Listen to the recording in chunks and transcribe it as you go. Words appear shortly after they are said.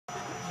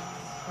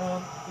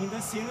In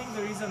the ceiling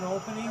there is an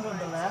opening on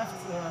the left.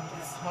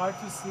 It's hard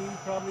to see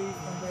probably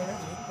from there,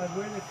 but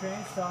where the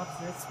crane stops,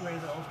 that's where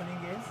the opening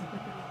is.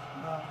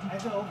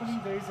 At the opening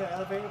there is an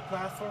elevator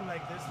platform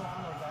like this one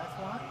or that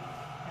one,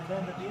 and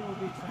then the beam will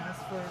be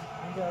transferred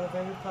on the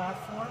elevator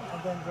platform and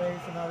then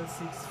raised another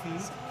 6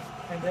 feet.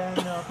 And then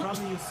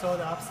probably you saw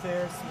the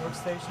upstairs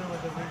workstation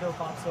where the window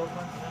pops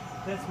open.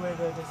 That's where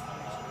the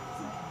destination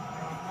is.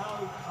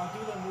 Now I'll do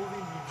the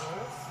moving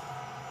reverse.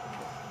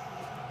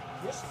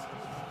 Yes.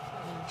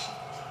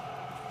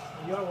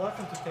 You are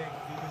welcome to take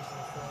videos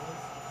and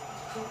photos.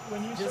 So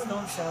when you just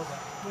don't sell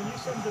them. When you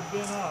send the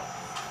bin up,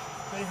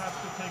 they have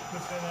to take the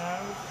bin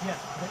out?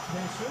 Yeah,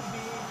 there should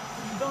be.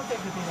 You don't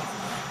take the bin out.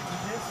 You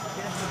just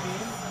get the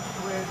bin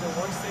where the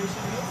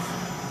workstation is.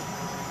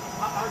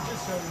 I'll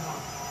just show you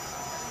now.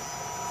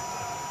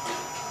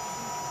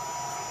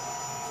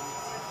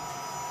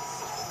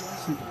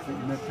 See,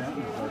 you met that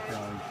in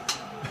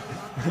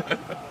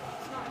the